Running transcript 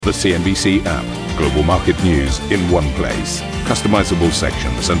The CNBC app. Global market news in one place. Customizable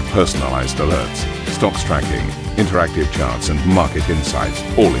sections and personalized alerts. Stocks tracking, interactive charts and market insights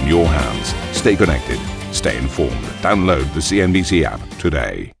all in your hands. Stay connected. Stay informed. Download the CNBC app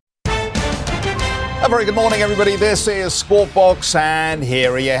today. A very good morning, everybody. This is Squawk and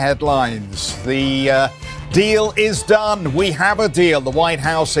here are your headlines. The deal is done. We have a deal. The White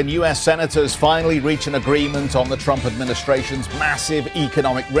House and U.S. senators finally reach an agreement on the Trump administration's massive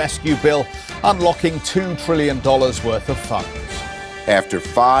economic rescue bill, unlocking $2 trillion worth of funds. After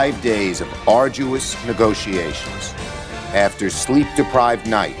 5 days of arduous negotiations, after sleep-deprived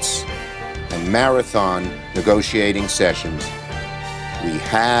nights and marathon negotiating sessions, we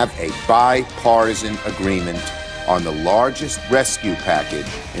have a bipartisan agreement on the largest rescue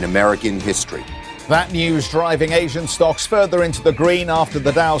package in American history. That news driving Asian stocks further into the green after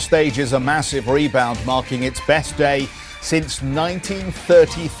the Dow stages a massive rebound, marking its best day since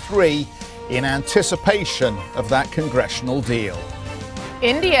 1933 in anticipation of that congressional deal.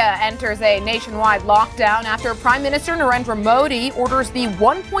 India enters a nationwide lockdown after Prime Minister Narendra Modi orders the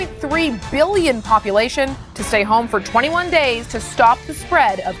 1.3 billion population to stay home for 21 days to stop the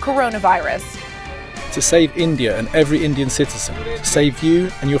spread of coronavirus. To save India and every Indian citizen, to save you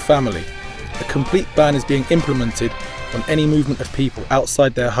and your family, a complete ban is being implemented on any movement of people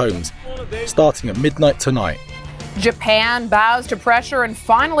outside their homes, starting at midnight tonight. Japan bows to pressure and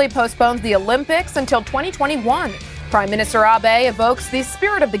finally postpones the Olympics until 2021. Prime Minister Abe evokes the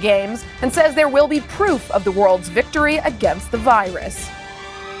spirit of the Games and says there will be proof of the world's victory against the virus.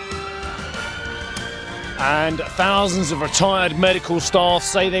 And thousands of retired medical staff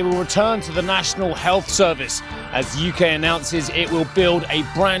say they will return to the National Health Service as the UK announces it will build a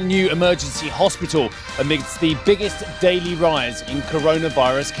brand new emergency hospital amidst the biggest daily rise in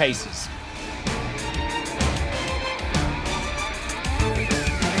coronavirus cases.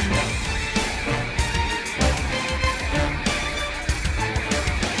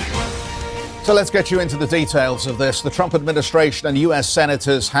 So let's get you into the details of this. The Trump administration and U.S.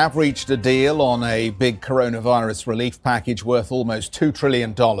 senators have reached a deal on a big coronavirus relief package worth almost $2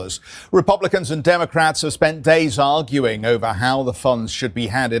 trillion. Republicans and Democrats have spent days arguing over how the funds should be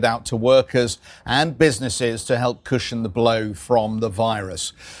handed out to workers and businesses to help cushion the blow from the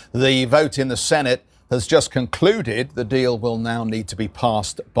virus. The vote in the Senate has just concluded. The deal will now need to be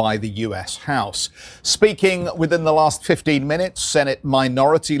passed by the U.S. House. Speaking within the last 15 minutes, Senate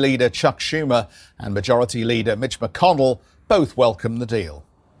Minority Leader Chuck Schumer and Majority Leader Mitch McConnell both welcome the deal.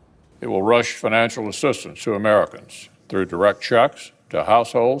 It will rush financial assistance to Americans through direct checks to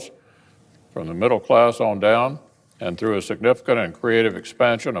households from the middle class on down, and through a significant and creative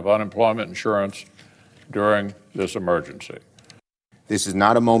expansion of unemployment insurance during this emergency. This is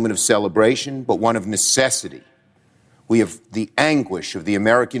not a moment of celebration, but one of necessity. We have the anguish of the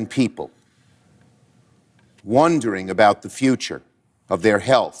American people wondering about the future of their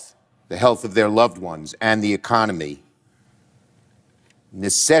health, the health of their loved ones, and the economy.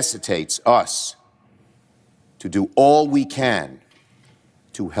 Necessitates us to do all we can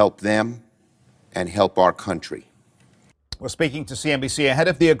to help them and help our country. We're speaking to CNBC ahead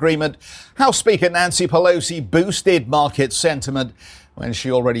of the agreement. House Speaker Nancy Pelosi boosted market sentiment when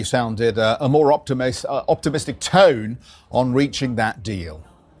she already sounded a more optimistic tone on reaching that deal.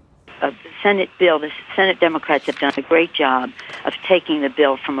 The Senate bill, the Senate Democrats have done a great job of taking the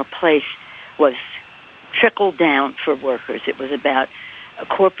bill from a place was trickled down for workers. It was about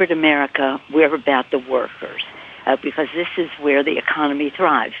corporate America. We're about the workers. Because this is where the economy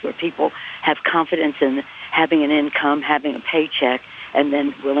thrives, where people have confidence in having an income, having a paycheck, and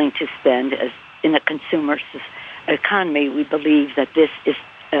then willing to spend. As in a consumer economy, we believe that this is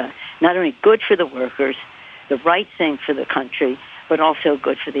not only good for the workers, the right thing for the country, but also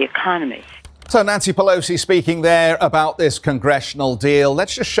good for the economy. So Nancy Pelosi speaking there about this congressional deal.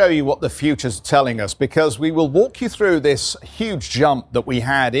 Let's just show you what the future's telling us, because we will walk you through this huge jump that we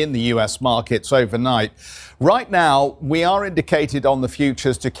had in the US markets overnight. Right now, we are indicated on the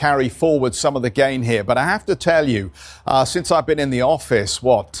futures to carry forward some of the gain here. But I have to tell you, since I've been in the office,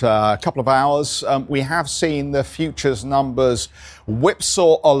 a couple of hours, we have seen the futures numbers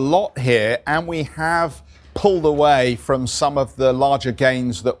whipsaw a lot here, and we have pulled away from some of the larger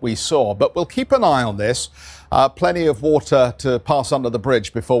gains that we saw. But we'll keep an eye on this. Plenty of water to pass under the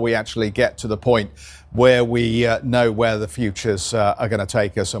bridge before we actually get to the point where we know where the futures are going to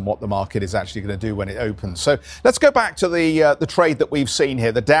take us and what the market is actually going to do when it opens. So let's go back to the trade that we've seen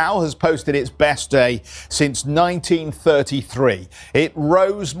here. The Dow has posted its best day since 1933. It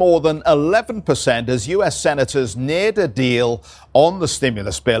rose more than 11% as US senators neared a deal on the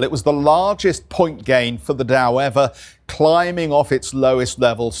stimulus bill. It was the largest point gain for the Dow ever, climbing off its lowest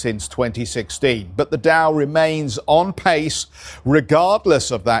level since 2016. But the Dow remains on pace, regardless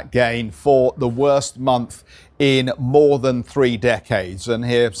of that gain, for the worst month in more than 3 decades. And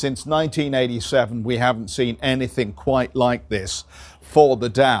here, since 1987, we haven't seen anything quite like this for the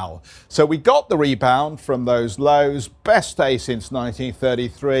Dow. So we got the rebound from those lows. Best day since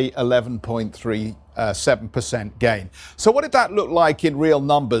 1933, 11.37% gain. So what did that look like in real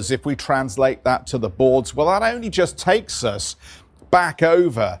numbers if we translate that to the boards? Well, that only just takes us back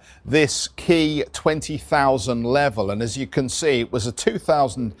over this key 20,000 level. And as you can see, it was a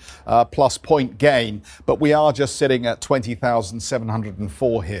 2,000 plus point gain, but we are just sitting at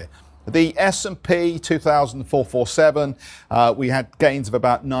 20,704 here. The S&P 2,447, we had gains of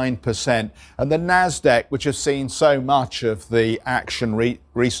about 9%. And the NASDAQ, which has seen so much of the action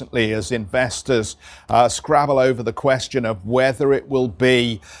recently as investors scrabble over the question of whether it will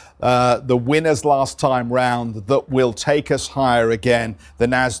be the winners last time round that will take us higher again. The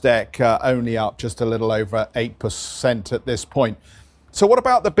NASDAQ only up just a little over 8% at this point. So what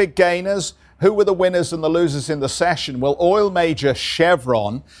about the big gainers? Who were the winners and the losers in the session? Well, oil major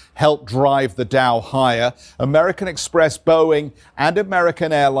Chevron helped drive the Dow higher. American Express, Boeing, and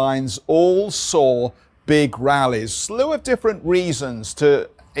American Airlines all saw big rallies. Slew of different reasons to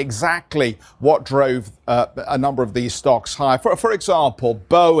exactly what drove a number of these stocks higher. For example,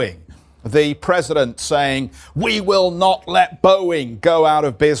 Boeing. The president saying, we will not let Boeing go out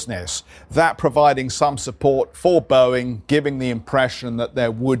of business. That providing some support for Boeing, giving the impression that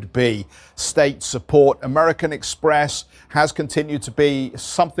there would be state support. American Express has continued to be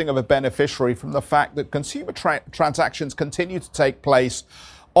something of a beneficiary from the fact that consumer transactions continue to take place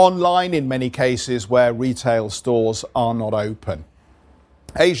online in many cases where retail stores are not open.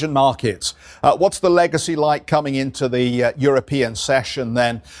 Asian markets. What's the legacy like coming into the European session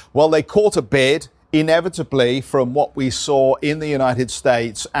then? Well, they caught a bid, inevitably, from what we saw in the United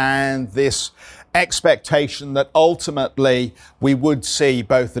States and this expectation that ultimately we would see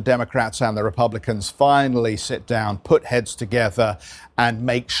both the Democrats and the Republicans finally sit down, put heads together and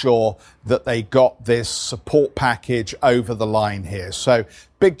make sure that they got this support package over the line here. So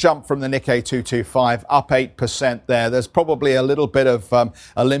big jump from the Nikkei 225, up 8% there. There's probably a little bit of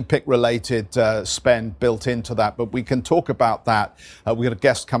Olympic-related spend built into that, but we can talk about that. We've got a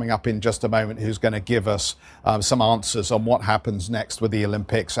guest coming up in just a moment who's going to give us some answers on what happens next with the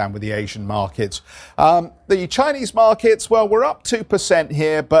Olympics and with the Asian markets. The Chinese markets, well, we're up 2%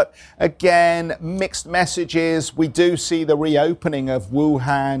 here, but again, mixed messages. We do see the reopening of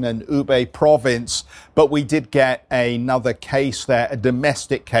Wuhan and Hubei province, but we did get another case there, a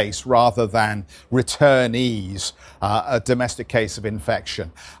domestic case rather than returnees, a domestic case of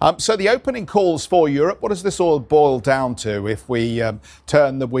infection. So the opening calls for Europe, what does this all boil down to if we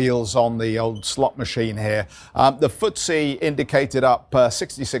turn the wheels on the old slot machine here? The FTSE indicated up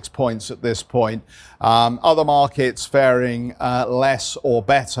 66 points at this point. Other markets faring less or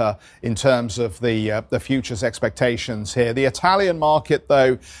better in terms of the futures expectations here. The Italian market,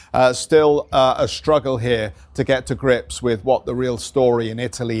 though, still a struggle here to get to grips with what the real story in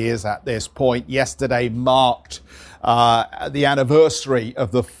Italy is at this point. Yesterday marked the anniversary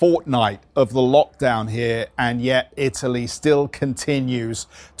of the fortnight of the lockdown here, and yet Italy still continues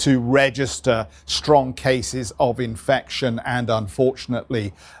to register strong cases of infection and,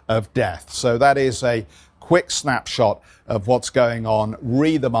 unfortunately, of death. So that is a quick snapshot of what's going on.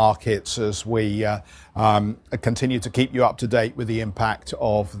 Read the markets as we continue to keep you up to date with the impact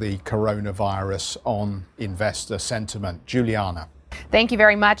of the coronavirus on investor sentiment. Juliana. Thank you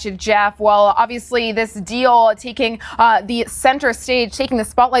very much, Jeff. Well, obviously, this deal taking the center stage, taking the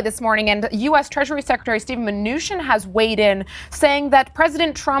spotlight this morning, and U.S. Treasury Secretary Steven Mnuchin has weighed in, saying that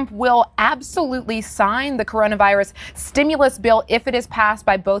President Trump will absolutely sign the coronavirus stimulus bill if it is passed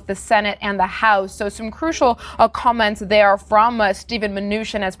by both the Senate and the House. So some crucial comments there from Steven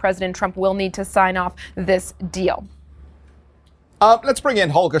Mnuchin, as President Trump will need to sign off this deal. Let's bring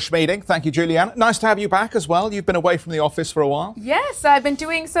in Holger Schmieding. Thank you, Juliana. Nice to have you back as well. You've been away from the office for a while. Yes, I've been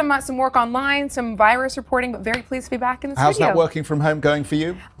doing some work online, some virus reporting, but very pleased to be back in the How's studio. that working from home going for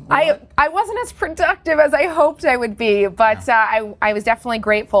you? I wasn't as productive as I hoped I would be, but I was definitely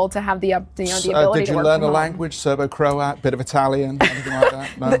grateful to have the ability to work from home. Did you learn a language, Serbo-Croat, bit of Italian, anything like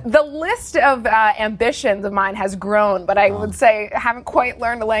that? No? The list of ambitions of mine has grown, but I would say I haven't quite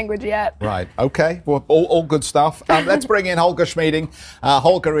learned a language yet. Right. Okay. Well, all good stuff. Let's bring in Holger Schmieding.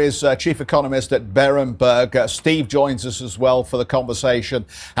 Holger is chief economist at Berenberg. Steve joins us as well for the conversation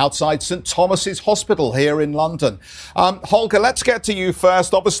outside St Thomas's Hospital here in London. Holger, let's get to you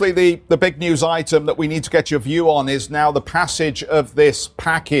first. Obviously, the big news item that we need to get your view on is now the passage of this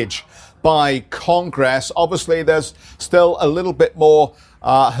package by Congress. Obviously, there's still a little bit more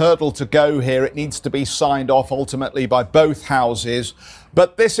hurdle to go here. It needs to be signed off ultimately by both houses.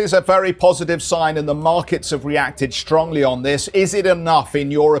 But this is a very positive sign, and the markets have reacted strongly on this. Is it enough,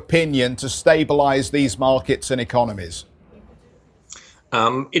 in your opinion, to stabilise these markets and economies?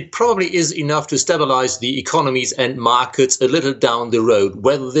 It probably is enough to stabilize the economies and markets a little down the road.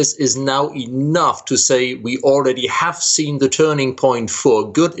 Whether this is now enough to say we already have seen the turning point for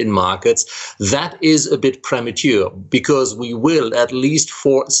good in markets, that is a bit premature, because we will, at least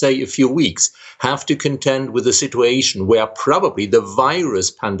for, say, a few weeks, have to contend with a situation where probably the virus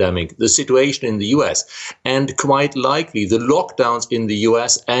pandemic, the situation in the US, and quite likely the lockdowns in the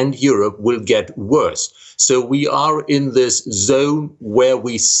US and Europe will get worse. So we are in this zone where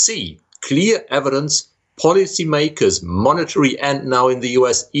we see clear evidence policymakers, monetary and now in the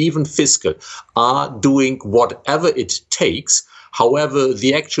US, even fiscal, are doing whatever it takes. However,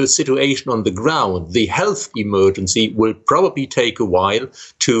 the actual situation on the ground, the health emergency, will probably take a while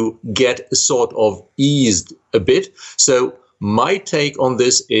to get sort of eased a bit. So my take on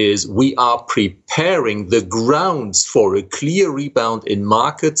this is we are preparing the grounds for a clear rebound in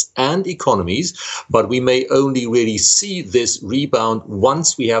markets and economies, but we may only really see this rebound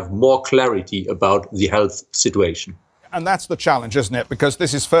once we have more clarity about the health situation. And that's the challenge, isn't it? Because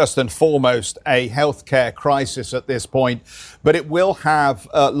this is first and foremost a healthcare crisis at this point, but it will have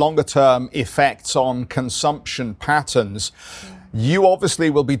longer-term effects on consumption patterns. You obviously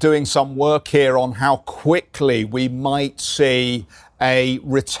will be doing some work here on how quickly we might see a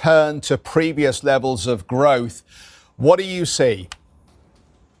return to previous levels of growth. What do you see?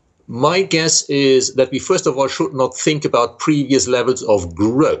 My guess is that we first of all should not think about previous levels of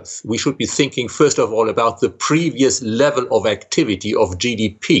growth. We should be thinking first of all about the previous level of activity of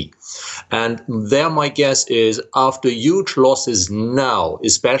GDP. And there my guess is after huge losses now,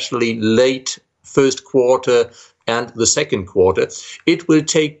 especially late first quarter and the second quarter, it will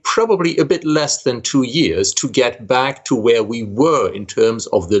take probably a bit less than 2 years to get back to where we were in terms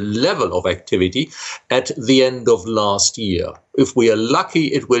of the level of activity at the end of last year. If we are lucky,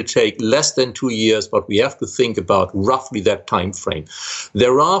 it will take less than 2 years, but we have to think about roughly that time frame.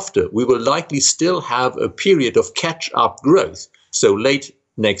 Thereafter, we will likely still have a period of catch-up growth. So late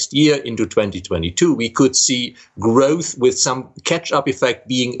next year into 2022, we could see growth with some catch-up effect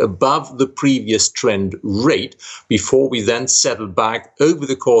being above the previous trend rate before we then settle back over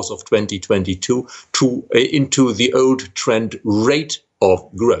the course of 2022 into the old trend rate of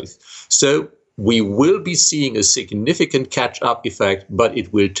growth. So we will be seeing a significant catch-up effect, but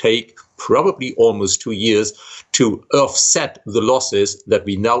it will take probably almost 2 years to offset the losses that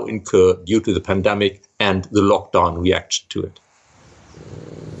we now incur due to the pandemic and the lockdown reaction to it.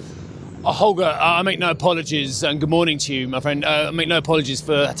 Holger, I make no apologies, and good morning to you, my friend. I make no apologies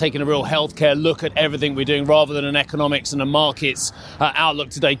for taking a real healthcare look at everything we're doing rather than an economics and a markets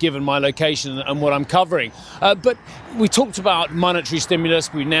outlook today, given my location and what I'm covering. But we talked about monetary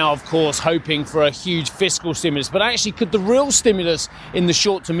stimulus. We're now, of course, hoping for a huge fiscal stimulus. But actually, could the real stimulus in the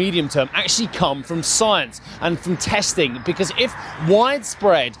short to medium term actually come from science and from testing? Because if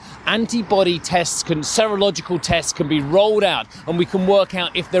widespread antibody tests, serological tests can be rolled out, and we can work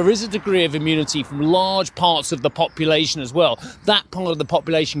out if there is a degree of immunity from large parts of the population as well, that part of the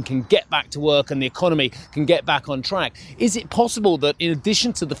population can get back to work and the economy can get back on track. Is it possible that in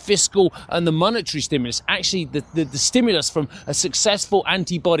addition to the fiscal and the monetary stimulus, actually the stimulus from a successful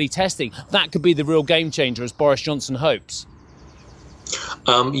antibody testing, that could be the real game changer, as Boris Johnson hopes?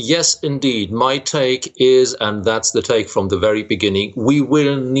 Yes, indeed. My take is, and that's the take from the very beginning, we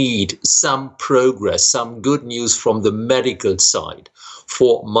will need some progress, some good news from the medical side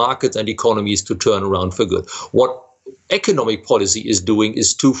for markets and economies to turn around for good. What economic policy is doing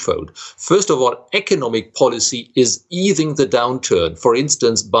is twofold. First of all, economic policy is easing the downturn, for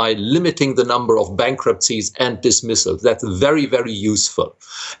instance, by limiting the number of bankruptcies and dismissals. That's very, very useful.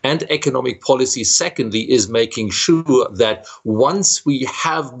 And economic policy, secondly, is making sure that once we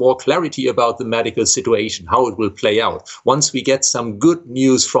have more clarity about the medical situation, how it will play out, once we get some good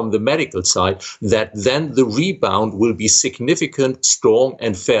news from the medical side, that then the rebound will be significant, strong,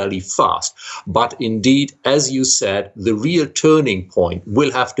 and fairly fast. But indeed, as you said, the real turning point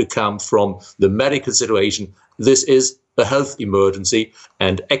will have to come from the medical situation. This is a health emergency,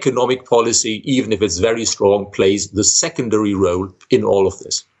 and economic policy, even if it's very strong, plays the secondary role in all of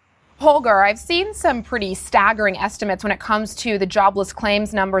this. Holger, I've seen some pretty staggering estimates when it comes to the jobless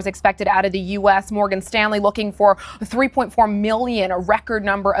claims numbers expected out of the U.S. Morgan Stanley looking for 3.4 million, a record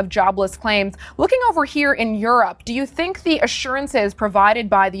number of jobless claims. Looking over here in Europe, do you think the assurances provided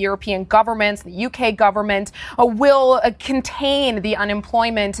by the European governments, the UK government, will contain the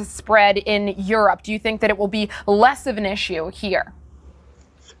unemployment spread in Europe? Do you think that it will be less of an issue here?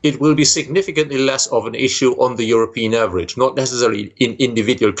 It will be significantly less of an issue on the European average, not necessarily in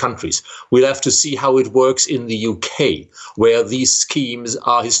individual countries. We'll have to see how it works in the UK, where these schemes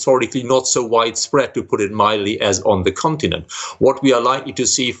are historically not so widespread, to put it mildly, as on the continent. What we are likely to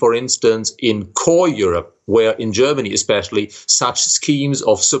see, for instance, in core Europe, where in Germany especially, such schemes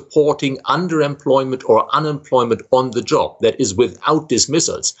of supporting underemployment or unemployment on the job, that is without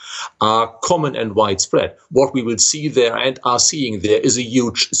dismissals, are common and widespread. What we will see there and are seeing there is a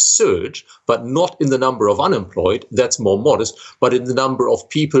huge surge, but not in the number of unemployed, that's more modest, but in the number of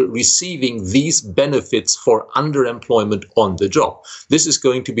people receiving these benefits for underemployment on the job. This is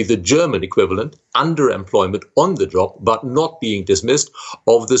going to be the German equivalent, underemployment on the job, but not being dismissed,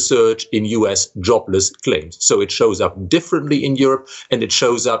 of the surge in US jobless claims. So it shows up differently in Europe, and it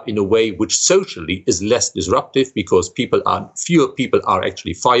shows up in a way which socially is less disruptive, because fewer people are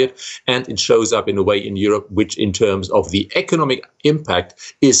actually fired, and it shows up in a way in Europe which, in terms of the economic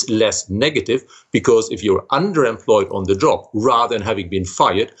impact, is less negative, because if you're underemployed on the job rather than having been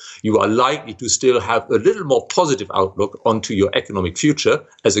fired, you are likely to still have a little more positive outlook onto your economic future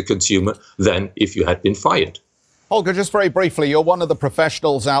as a consumer than if you had been fired. Holger, just very briefly, you're one of the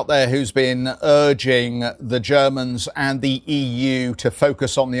professionals out there who's been urging the Germans and the EU to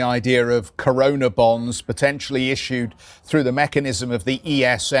focus on the idea of corona bonds potentially issued through the mechanism of the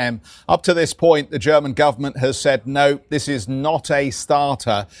ESM. Up to this point, the German government has said, no, this is not a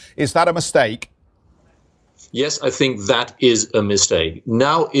starter. Is that a mistake? Yes, I think that is a mistake.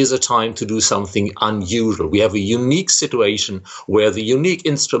 Now is a time to do something unusual. We have a unique situation where the unique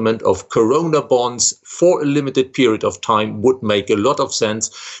instrument of corona bonds for a limited period of time would make a lot of sense,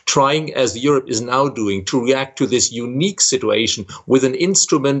 trying, as Europe is now doing, to react to this unique situation with an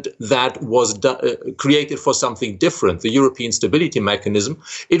instrument that was created for something different, the European Stability Mechanism.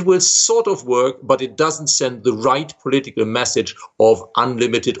 It will sort of work, but it doesn't send the right political message of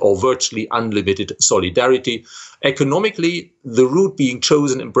unlimited or virtually unlimited solidarity. Economically, the route being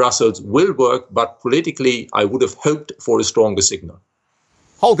chosen in Brussels will work, but politically, I would have hoped for a stronger signal.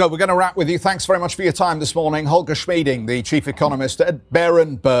 Holger, we're going to wrap with you. Thanks very much for your time this morning. Holger Schmieding, the chief economist at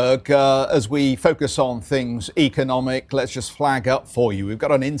Berenberg. As we focus on things economic, let's just flag up for you. We've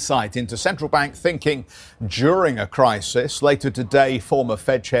got an insight into central bank thinking during a crisis. Later today, former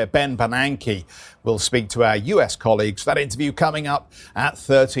Fed Chair Ben Bernanke will speak to our US colleagues. That interview coming up at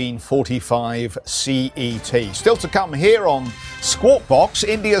 13:45 CET. Still to come here on Squawk Box,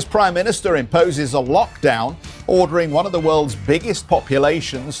 India's Prime Minister imposes a lockdown, ordering one of the world's biggest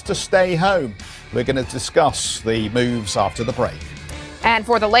populations to stay home. We're going to discuss the moves after the break. And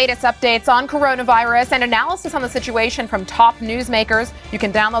for the latest updates on coronavirus and analysis on the situation from top newsmakers, you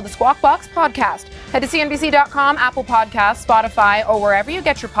can download the Squawk Box podcast. Head to CNBC.com, Apple Podcasts, Spotify, or wherever you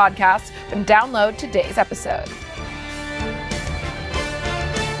get your podcasts, and download today's episode.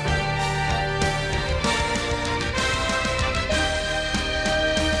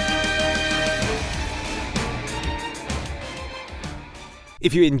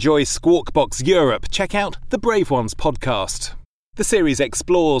 If you enjoy Squawk Box Europe, check out the Brave Ones podcast. The series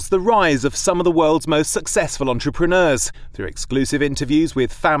explores the rise of some of the world's most successful entrepreneurs. Through exclusive interviews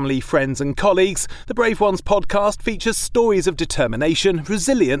with family, friends and colleagues, the Brave Ones podcast features stories of determination,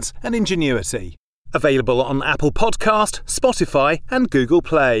 resilience and ingenuity. Available on Apple Podcast, Spotify and Google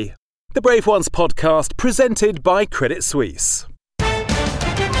Play. The Brave Ones podcast, presented by Credit Suisse.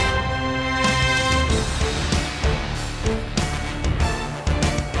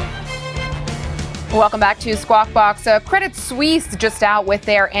 Welcome back to Squawk Box. Credit Suisse just out with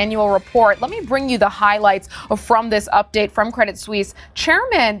their annual report. Let me bring you the highlights from this update from Credit Suisse.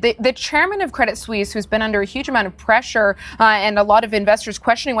 The chairman of Credit Suisse, who's been under a huge amount of pressure and a lot of investors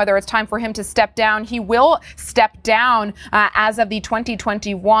questioning whether it's time for him to step down. He will step down as of the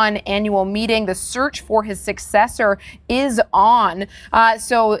 2021 annual meeting. The search for his successor is on.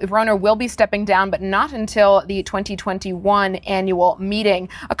 So Roner will be stepping down, but not until the 2021 annual meeting.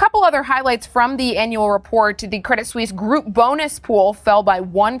 A couple other highlights from the annual report. The Credit Suisse group bonus pool fell by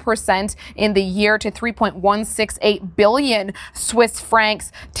 1% in the year to 3.168 billion Swiss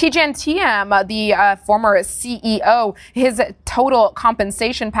francs. Tidjane Thiam, the former CEO, his total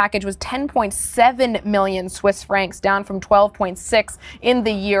compensation package was 10.7 million Swiss francs, down from 12.6 in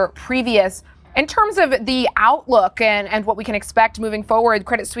the year previous. In terms of the outlook and what we can expect moving forward,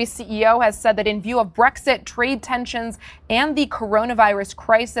 Credit Suisse CEO has said that in view of Brexit, trade tensions, and the coronavirus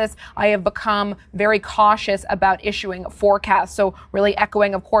crisis, I have become very cautious about issuing forecasts. So really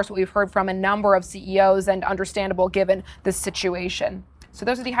echoing, of course, what we've heard from a number of CEOs, and understandable given the situation. So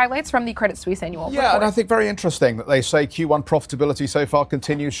those are the highlights from the Credit Suisse annual report. Yeah, and I think very interesting that they say Q1 profitability so far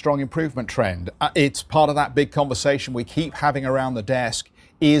continues strong improvement trend. It's part of that big conversation we keep having around the desk.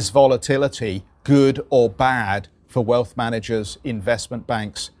 Is volatility good or bad for wealth managers, investment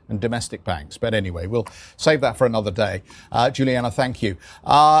banks and domestic banks? But anyway, we'll save that for another day. Juliana, thank you.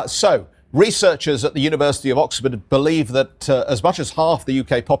 So researchers at the University of Oxford believe that as much as half the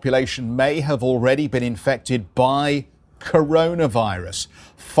UK population may have already been infected by coronavirus,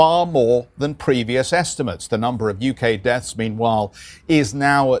 far more than previous estimates. The number of UK deaths, meanwhile, is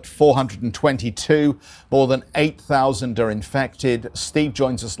now at 422. More than 8,000 are infected. Steve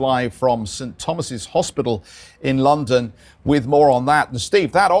joins us live from St Thomas's Hospital in London with more on that. And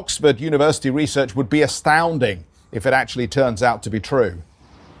Steve, that Oxford University research would be astounding if it actually turns out to be true.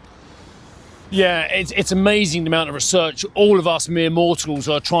 Yeah, it's amazing the amount of research all of us mere mortals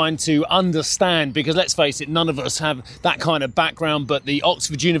are trying to understand, because let's face it, none of us have that kind of background, but the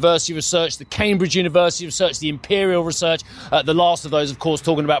Oxford University research, the Cambridge University research, the Imperial research, the last of those, of course,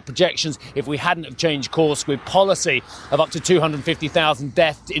 talking about projections if we hadn't have changed course with policy of up to 250,000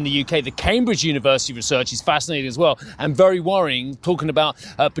 deaths in the UK. The Cambridge University research is fascinating as well and very worrying, talking about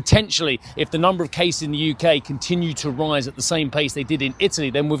potentially if the number of cases in the UK continue to rise at the same pace they did in Italy,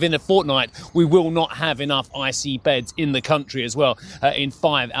 then within a fortnight we will not have enough IC beds in the country as well, in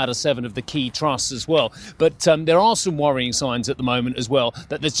 5 out of 7 of the key trusts as well. But there are some worrying signs at the moment as well,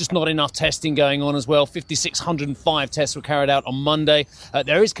 that there's just not enough testing going on as well. 5,605 tests were carried out on Monday.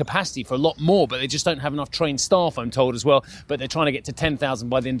 There is capacity for a lot more, but they just don't have enough trained staff, I'm told as well. But they're trying to get to 10,000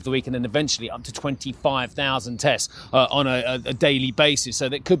 by the end of the week, and then eventually up to 25,000 tests on a daily basis. So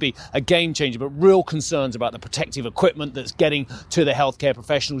that could be a game changer, but real concerns about the protective equipment that's getting to the healthcare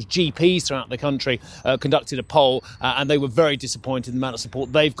professionals. GPs throughout the country conducted a poll, and they were very disappointed in the amount of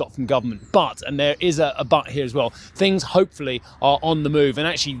support they've got from government. But, and there is a but here as well, things hopefully are on the move. And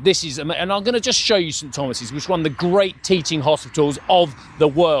actually this is, and I'm going to just show you St Thomas's, which is one of the great teaching hospitals of the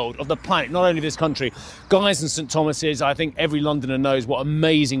world, of the planet, not only this country. Guy's and St Thomas's, I think every Londoner knows what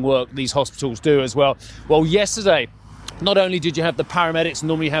amazing work these hospitals do as well. Well, yesterday, not only did you have the paramedics,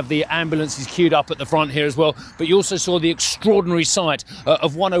 normally you have the ambulances queued up at the front here as well, but you also saw the extraordinary sight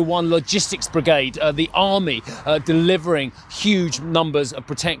of 101 Logistics Brigade, the Army, delivering huge numbers of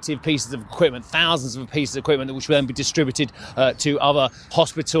protective pieces of equipment, thousands of pieces of equipment which will then be distributed to other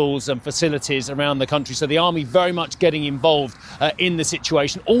hospitals and facilities around the country. So the Army very much getting involved in the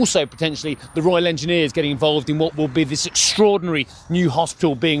situation. Also, potentially, the Royal Engineers getting involved in what will be this extraordinary new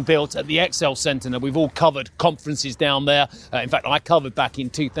hospital being built at the Excel Centre. Now, we've all covered conferences down there. In fact, I covered back in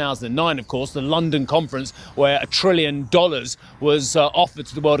 2009, of course, the London conference where $1 trillion was offered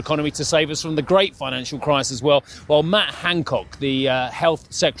to the world economy to save us from the great financial crisis as well. Well, Matt Hancock, the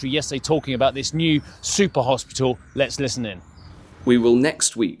health secretary, yesterday talking about this new super hospital. Let's listen in. We will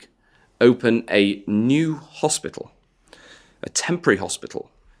next week open a new hospital, a temporary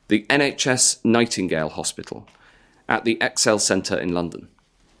hospital, the NHS Nightingale Hospital at the Excel Centre in London.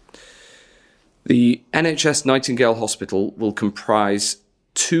 The NHS Nightingale Hospital will comprise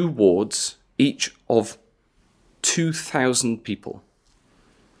 2 wards, each of 2,000 people.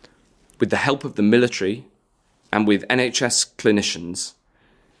 With the help of the military and with NHS clinicians,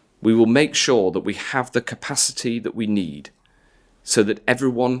 we will make sure that we have the capacity that we need so that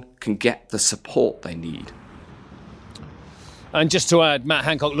everyone can get the support they need. And just to add, Matt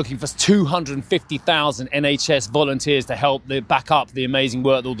Hancock looking for 250,000 NHS volunteers to help back up the amazing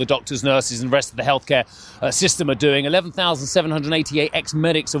work that all the doctors, nurses and the rest of the healthcare system are doing. 11,788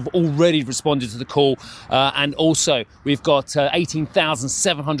 ex-medics have already responded to the call. And also, we've got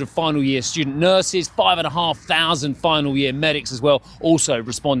 18,700 final year student nurses, 5,500 final year medics as well, also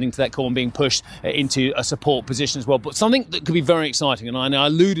responding to that call and being pushed into a support position as well. But something that could be very exciting, and I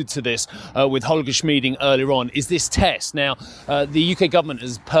alluded to this with Holger Schmieding earlier on, is this test. Now, the UK government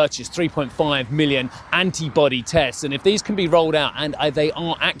has purchased 3.5 million antibody tests, and if these can be rolled out and they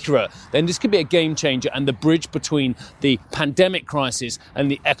are accurate, then this could be a game changer and the bridge between the pandemic crisis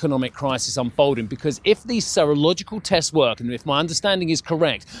and the economic crisis unfolding. Because if these serological tests work, and if my understanding is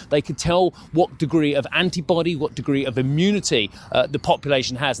correct, they could tell what degree of antibody, what degree of immunity the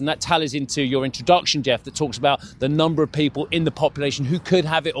population has, and that tallies into your introduction, Jeff, that talks about the number of people in the population who could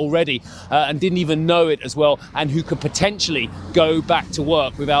have it already and didn't even know it as well, and who could potentially go back to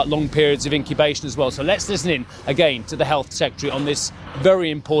work without long periods of incubation as well. So let's listen in again to the Health Secretary on this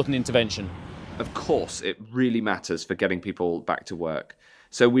very important intervention. of course, it really matters for getting people back to work.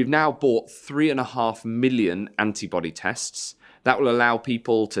 So we've now bought 3.5 million antibody tests. That will allow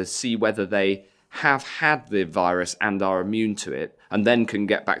people to see whether they have had the virus and are immune to it, and then can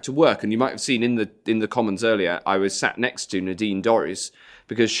get back to work. And you might have seen in the Commons earlier, I was sat next to Nadine Dorries,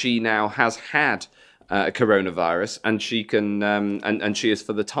 because she now has had coronavirus, and she can and she is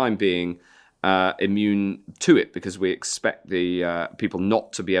for the time being immune to it, because we expect the people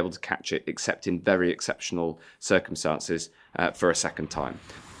not to be able to catch it except in very exceptional circumstances for a second time.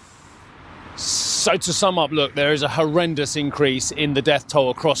 So to sum up, look, there is a horrendous increase in the death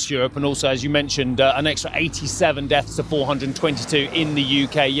toll across Europe, and also, as you mentioned, an extra 87 deaths to 422 in the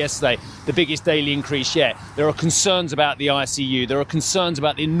UK yesterday, the biggest daily increase yet. There are concerns about the ICU. There are concerns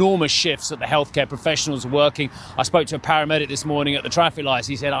about the enormous shifts that the healthcare professionals are working. I spoke to a paramedic this morning at the traffic lights.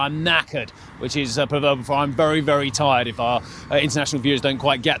 He said, I'm knackered, which is proverbial for I'm very, very tired, if our international viewers don't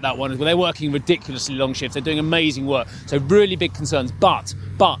quite get that one. But they're working ridiculously long shifts. They're doing amazing work. So really big concerns. But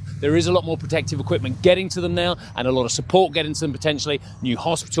there is a lot more protective equipment getting to them now, and a lot of support getting to them potentially, new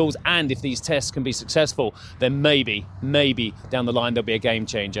hospitals, and if these tests can be successful, then maybe down the line there'll be a game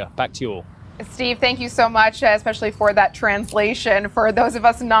changer. Back to you all. Steve, thank you so much, especially for that translation for those of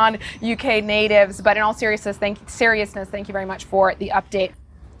us non-UK natives. But in all seriousness, thank you very much for the update.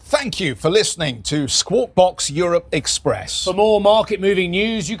 Thank you for listening to Squawk Box Europe Express. For more market-moving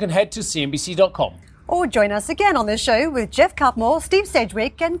news, you can head to cnbc.com. Or join us again on this show with Jeff Cutmore, Steve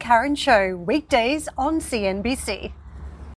Sedgwick and Karen Cho, weekdays on CNBC.